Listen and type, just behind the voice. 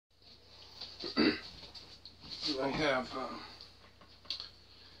I have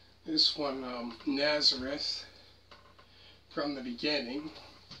this one, Nazareth, from the beginning.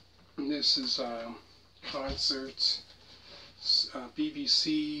 And this is concerts,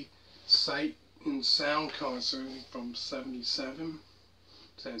 BBC Sight and Sound concert from '77.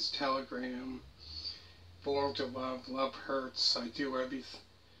 It says Telegram, Born to Love, Love Hurts, I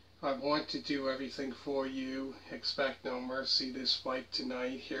want to do everything for you, expect no mercy, this flight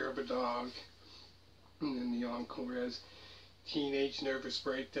tonight, hair of a dog. And then the encore has Teenage Nervous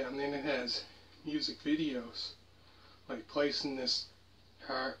Breakdown. Then it has music videos, like Place in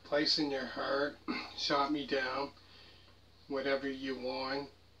Your Heart, Shot Me Down, Whatever You Want,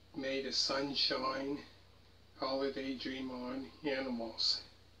 Made of Sunshine, Holiday Dream On, Animals.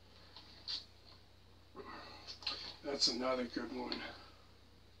 That's another good one.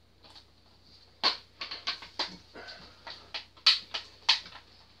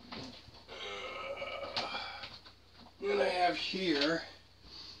 Then I have here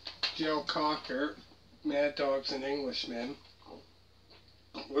Joe Cocker, Mad Dogs and Englishmen.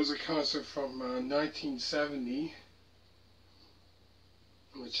 It was a concert from 1970,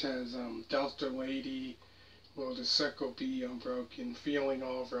 which has Delta Lady, Will the Circle Be Unbroken, Feeling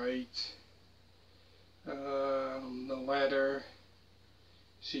Alright, The Letter,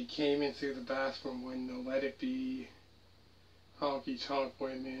 She Came In Through the Bathroom Window, Let It Be, Honky Tonk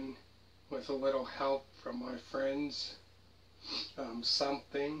Women, With a Little Help from My Friends,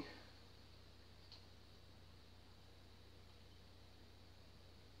 Something.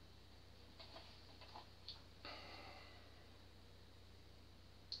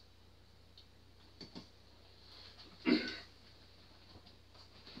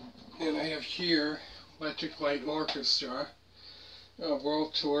 And I have here Electric Light Orchestra,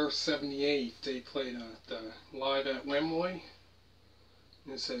 World Tour '78. They played live at Wembley.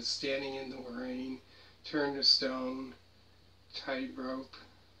 And it says Standing in the Rain, Turn to Stone, Tightrope,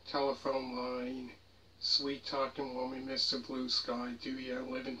 Telephone Line, Sweet Talking Woman, Mr. Blue Sky, Do Ya,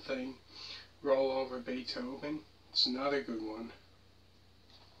 Living Thing, Roll Over Beethoven. It's another good one.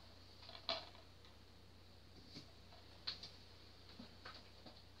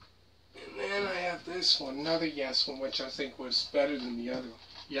 And then I have this one, another Yes one, which I think was better than the other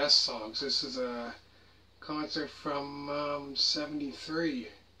Yes songs. This is a concert from '73.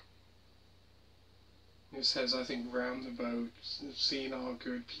 This has, I think, Roundabout, Seeing All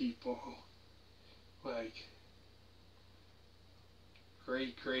Good People. Like,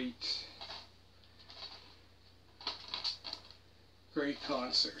 great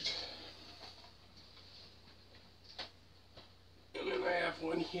concert. And then I have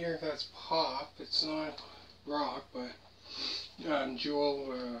one here that's pop. It's not rock, but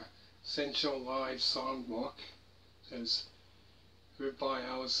Jewel Essential Live Songbook. It says Goodbye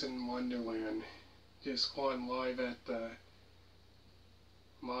Alice in Wonderland. Just one live at the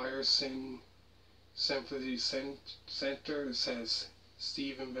Meyerson Symphony Center. It says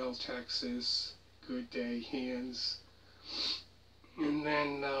Stephenville, Texas. Good Day, Hands. And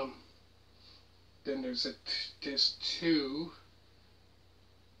then there's disc 2,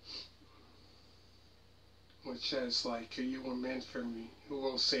 which says like You Were Meant for Me, Who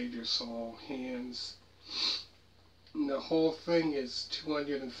Will Save Your Soul, Hands. And the whole thing is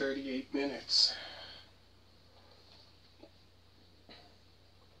 238 minutes.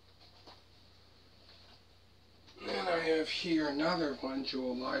 And I have here another one,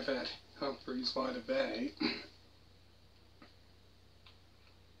 Jewel, live at Humphreys by the Bay.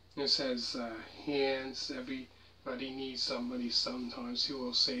 It says, Hands, Everybody Needs Somebody Sometimes, Who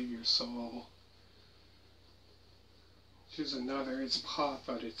Will Save Your Soul. Which is another, it's pop,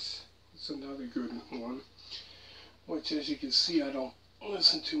 but it's another good one. Which, as you can see, I don't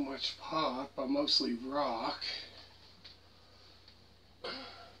listen to much pop, but mostly rock.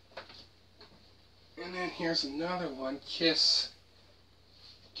 And then here's another one,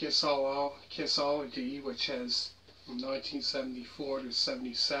 Kissology, which has from 1974 to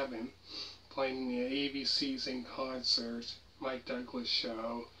 '77, playing the ABC's in concert, Mike Douglas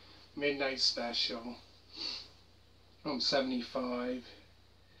Show, Midnight Special from '75,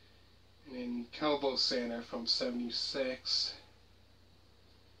 and then Cobo Center from '76.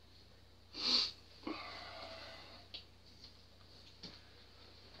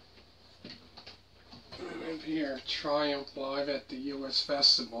 Here, Triumph live at the U.S.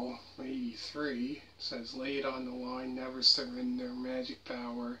 Festival, '83. It says, Lay It on the Line, Never Surrender, Magic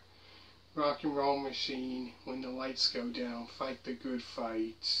Power, Rock and Roll Machine, When the Lights Go Down, Fight the Good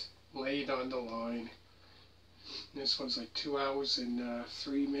Fight, Lay It on the Line. This one's like 2 hours and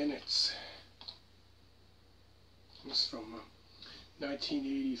 3 minutes. It's from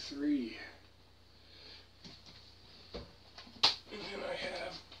 1983.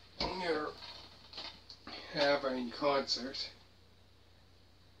 have in concert.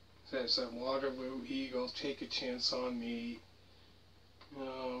 Says that Waterloo Eagle, Take a Chance on Me,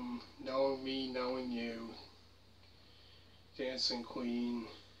 Knowing Me, Knowing You, Dancing Queen.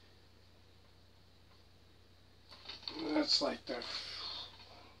 That's like the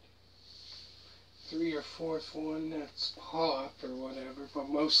 3rd or 4th one that's pop or whatever, but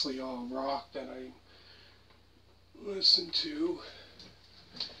mostly all rock that I listen to.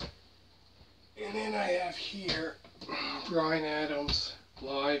 And then I have here Bryan Adams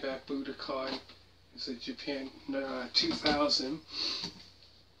live at Budokan. It's at Japan 2000.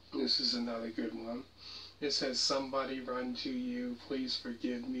 This is another good one. It says Somebody Run to You, Please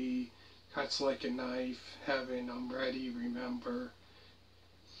Forgive Me, Cuts Like a Knife, Heaven, I'm Ready, Remember,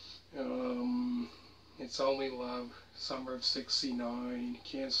 It's Only Love, Summer of '69,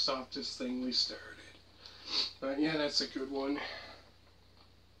 Can't Stop This Thing We Started. But yeah, that's a good one.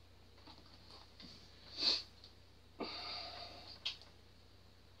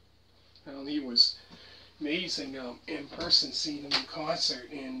 Well, he was amazing in person, seeing him in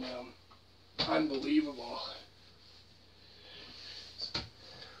concert, and unbelievable.